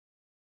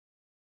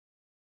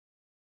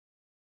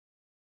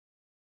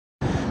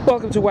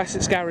Welcome to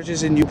Wessex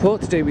Garages in Newport.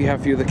 Today we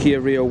have for you the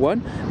Kia Rio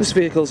 1. This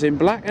vehicle's in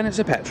black and it's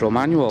a petrol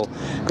manual.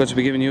 Going to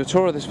be giving you a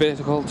tour of this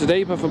vehicle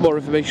today, but for more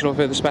information or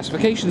further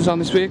specifications on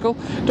this vehicle,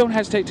 don't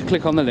hesitate to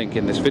click on the link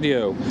in this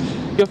video.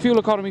 Your fuel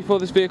economy for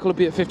this vehicle will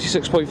be at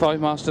 56.5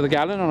 miles to the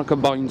gallon on a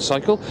combined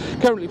cycle,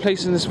 currently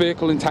placing this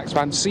vehicle in tax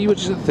band C,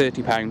 which is at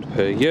 £30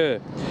 per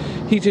year.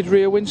 Heated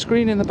rear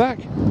windscreen in the back.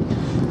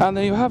 And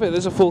there you have it,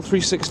 there's a full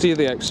 360 of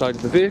the outside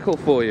of the vehicle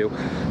for you.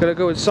 Going to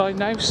go inside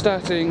now,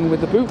 starting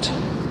with the boot.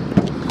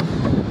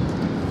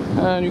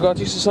 And you've got a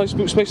decent sized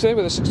boot space there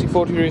with a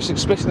 60-40 rear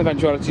 6 split in the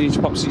eventuality you need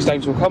to pop seats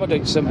down to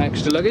accommodate some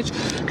extra luggage.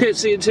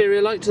 Courtesy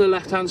interior light to the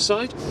left hand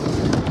side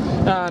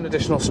and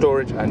additional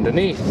storage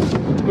underneath.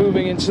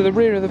 Moving into the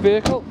rear of the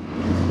vehicle,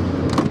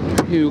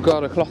 you've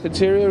got a cloth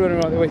interior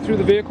running right the way through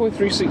the vehicle with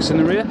 3 seats in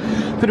the rear,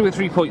 fitted with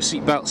 3-point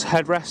seat belts,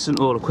 headrests and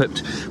all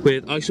equipped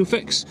with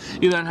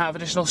ISOFIX. You then have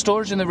additional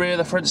storage in the rear of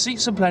the front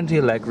seats and plenty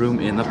of leg room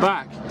in the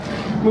back.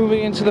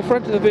 Moving into the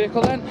front of the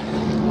vehicle then,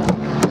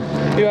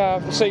 you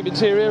have the same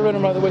interior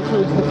running right the way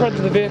through to the front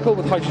of the vehicle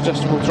with height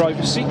adjustable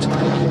driver's seat.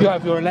 You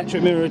have your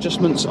electric mirror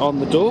adjustments on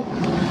the door.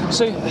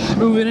 So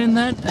moving in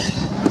then,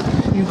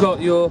 you've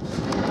got your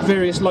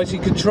various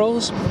lighting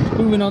controls.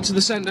 Moving on to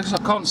the centre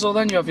console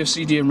then, you have your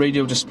CD and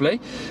radio display.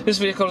 This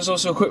vehicle is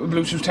also equipped with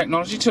Bluetooth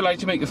technology to allow you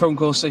to make the phone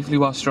calls safely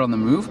whilst you're on the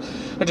move.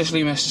 Additionally,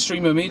 you may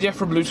stream your media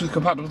from Bluetooth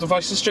compatible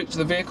devices straight to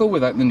the vehicle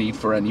without the need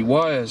for any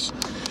wires.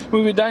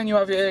 Moving down, you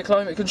have your air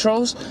climate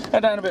controls,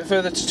 and down a bit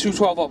further to 2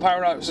 12-volt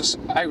power outlets,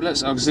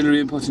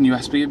 auxiliary input and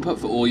USB input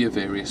for all your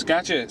various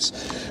gadgets.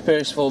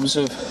 Various forms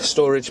of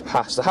storage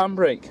past the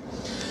handbrake.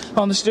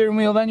 On the steering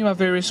wheel then, you have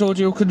various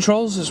audio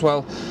controls as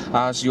well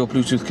as your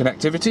Bluetooth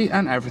connectivity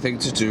and everything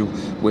to do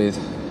with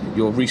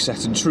your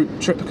reset and trip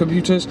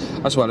computers,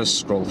 as well as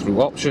scroll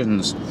through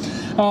options.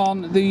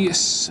 On the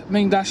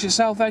main dash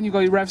itself then, you've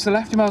got your revs to the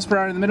left, your miles per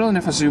hour in the middle, and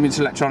if I zoom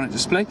into electronic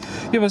display,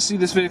 you will see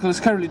this vehicle has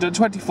currently done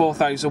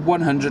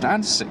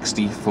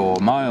 24,164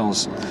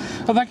 miles.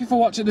 Well, thank you for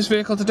watching this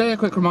vehicle today. A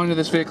quick reminder,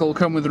 this vehicle will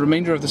come with the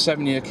remainder of the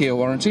 7-year Kia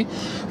warranty.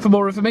 For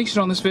more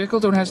information on this vehicle,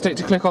 don't hesitate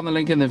to click on the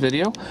link in the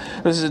video.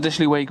 This is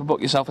additionally where you can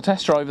book yourself a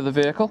test drive of the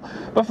vehicle.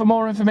 But for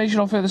more information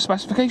or further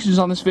specifications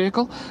on this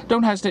vehicle,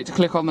 don't hesitate to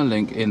click on the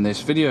link in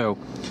this video.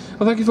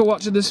 Well, thank you for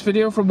watching this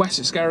video from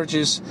Wessex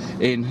Garages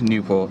in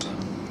Newport.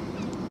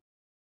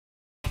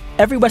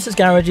 Every Wessex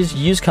Garages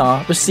used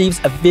car receives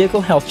a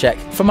vehicle health check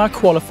from our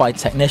qualified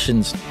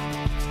technicians.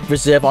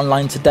 Reserve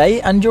online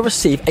today and you'll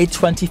receive a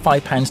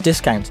 £25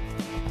 discount.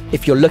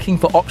 If you're looking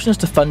for options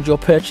to fund your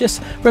purchase,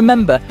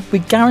 remember we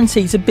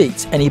guarantee to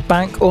beat any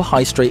bank or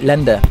high street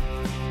lender.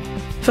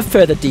 For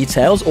further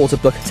details or to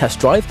book a test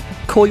drive,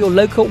 call your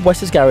local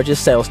Wessex Garages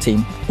sales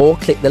team or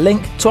click the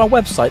link to our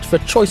website for a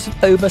choice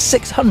of over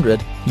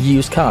 600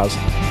 used cars.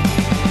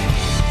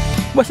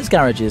 Wessex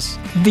Garages,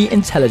 the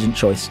intelligent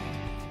choice.